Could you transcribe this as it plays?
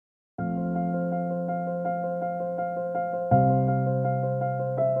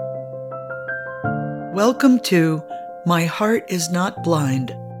Welcome to My Heart Is Not Blind,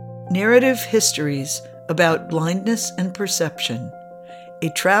 Narrative Histories about Blindness and Perception,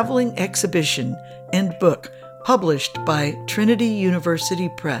 a traveling exhibition and book published by Trinity University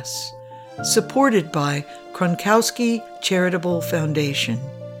Press, supported by Kronkowski Charitable Foundation,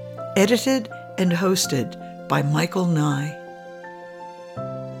 edited and hosted by Michael Nye.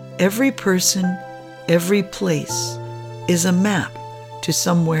 Every person, every place is a map to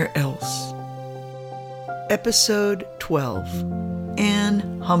somewhere else. Episode 12,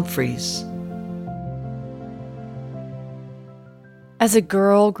 Anne Humphries. As a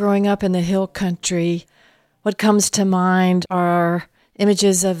girl growing up in the hill country, what comes to mind are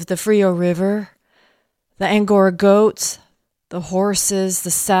images of the Frio River, the Angora goats, the horses,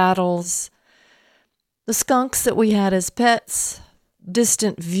 the saddles, the skunks that we had as pets,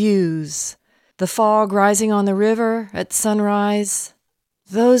 distant views, the fog rising on the river at sunrise.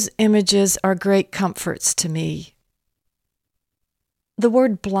 Those images are great comforts to me. The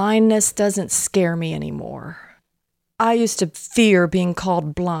word blindness doesn't scare me anymore. I used to fear being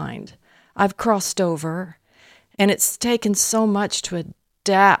called blind. I've crossed over, and it's taken so much to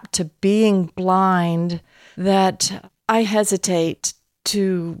adapt to being blind that I hesitate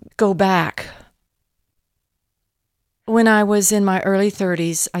to go back. When I was in my early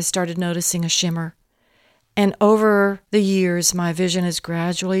 30s, I started noticing a shimmer. And over the years, my vision has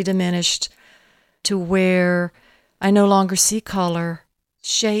gradually diminished to where I no longer see color,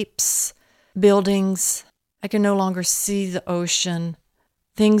 shapes, buildings. I can no longer see the ocean.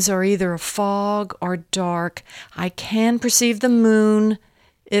 Things are either a fog or dark. I can perceive the moon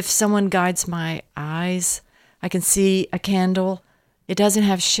if someone guides my eyes. I can see a candle. It doesn't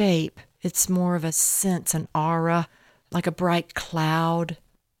have shape. It's more of a sense, an aura, like a bright cloud.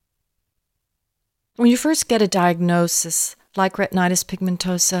 When you first get a diagnosis, like retinitis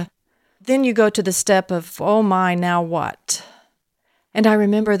pigmentosa, then you go to the step of, oh my, now what? And I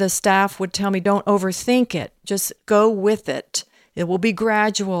remember the staff would tell me, don't overthink it, just go with it. It will be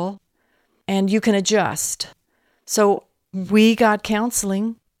gradual, and you can adjust. So we got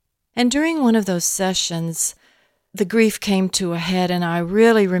counseling, and during one of those sessions, the grief came to a head, and I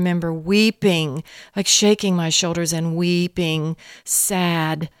really remember weeping, like shaking my shoulders and weeping,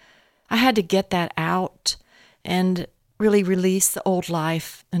 sad. I had to get that out and really release the old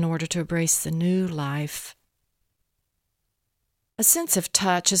life in order to embrace the new life. A sense of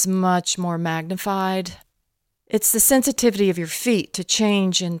touch is much more magnified. It's the sensitivity of your feet to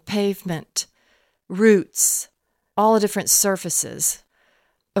change in pavement, roots, all the different surfaces.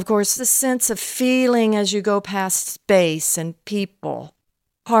 Of course, the sense of feeling as you go past space and people,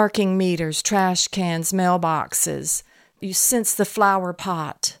 parking meters, trash cans, mailboxes. You sense the flower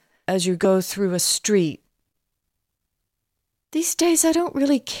pot as you go through a street. These days, I don't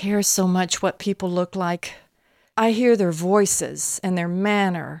really care so much what people look like. I hear their voices and their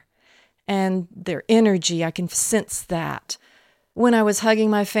manner and their energy. I can sense that. When I was hugging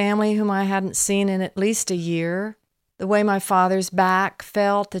my family, whom I hadn't seen in at least a year, the way my father's back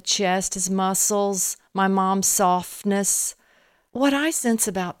felt, the chest, his muscles, my mom's softness. What I sense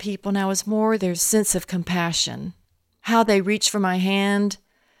about people now is more their sense of compassion, how they reach for my hand.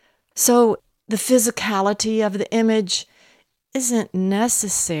 So the physicality of the image isn't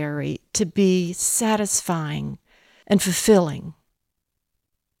necessary to be satisfying and fulfilling.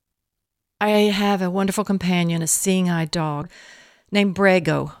 I have a wonderful companion, a seeing-eyed dog named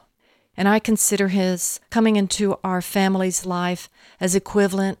Brago, and I consider his coming into our family's life as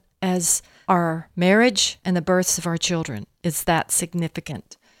equivalent as our marriage and the births of our children. It's that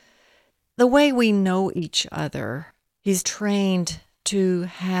significant. The way we know each other, he's trained to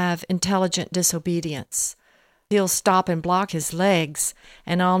have intelligent disobedience. He'll stop and block his legs,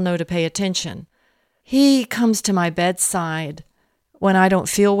 and I'll know to pay attention. He comes to my bedside when I don't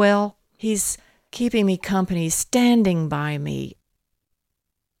feel well. He's keeping me company, standing by me.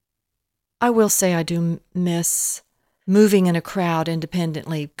 I will say I do miss moving in a crowd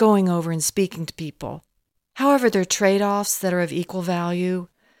independently, going over and speaking to people. However, there are trade-offs that are of equal value.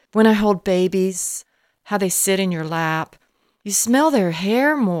 When I hold babies, how they sit in your lap, you smell their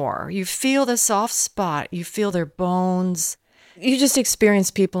hair more. You feel the soft spot. You feel their bones. You just experience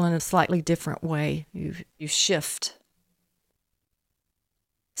people in a slightly different way. You shift.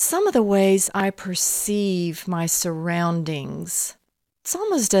 Some of the ways I perceive my surroundings, it's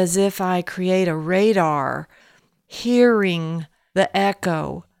almost as if I create a radar, hearing the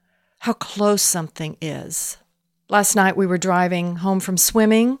echo, how close something is. Last night we were driving home from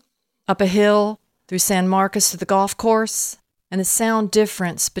swimming, up a hill, through San Marcos to the golf course. And the sound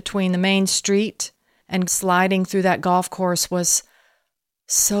difference between the main street and sliding through that golf course was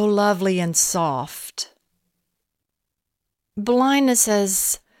so lovely and soft. Blindness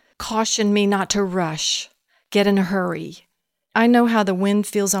has cautioned me not to rush, get in a hurry. I know how the wind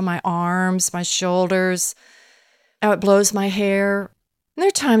feels on my arms, my shoulders, how it blows my hair. And there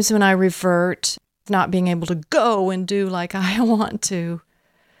are times when I revert, not being able to go and do like I want to.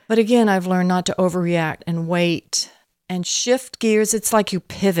 But again, I've learned not to overreact and wait and shift gears. It's like you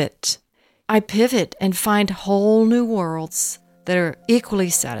pivot. I pivot and find whole new worlds that are equally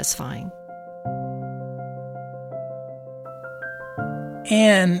satisfying.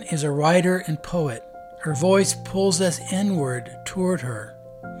 Anne is a writer and poet. Her voice pulls us inward toward her.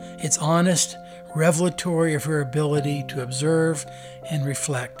 It's honest, revelatory of her ability to observe and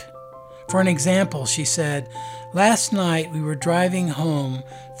reflect. For an example, she said, "Last night we were driving home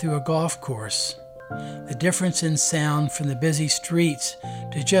through a golf course. The difference in sound from the busy streets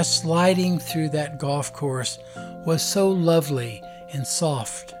to just sliding through that golf course was so lovely and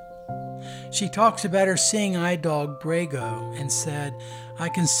soft." She talks about her seeing eye dog Brago and said, "I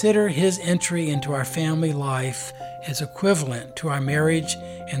consider his entry into our family life as equivalent to our marriage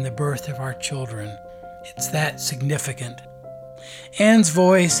and the birth of our children. It's that significant." Anne's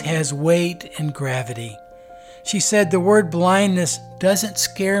voice has weight and gravity. She said, "The word blindness doesn't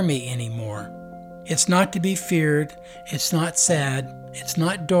scare me anymore. It's not to be feared. It's not sad. It's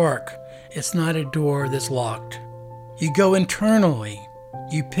not dark. It's not a door that's locked. You go internally.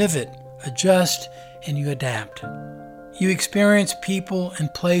 You pivot, adjust, and you adapt. You experience people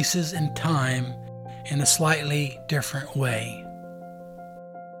and places and time in a slightly different way."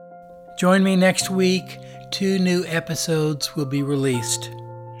 Join me next week. 2 new episodes will be released.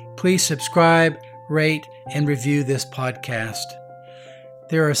 Please subscribe, rate, and review this podcast.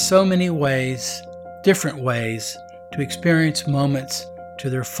 There are so many ways, different ways, to experience moments to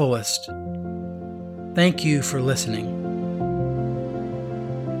their fullest. Thank you for listening.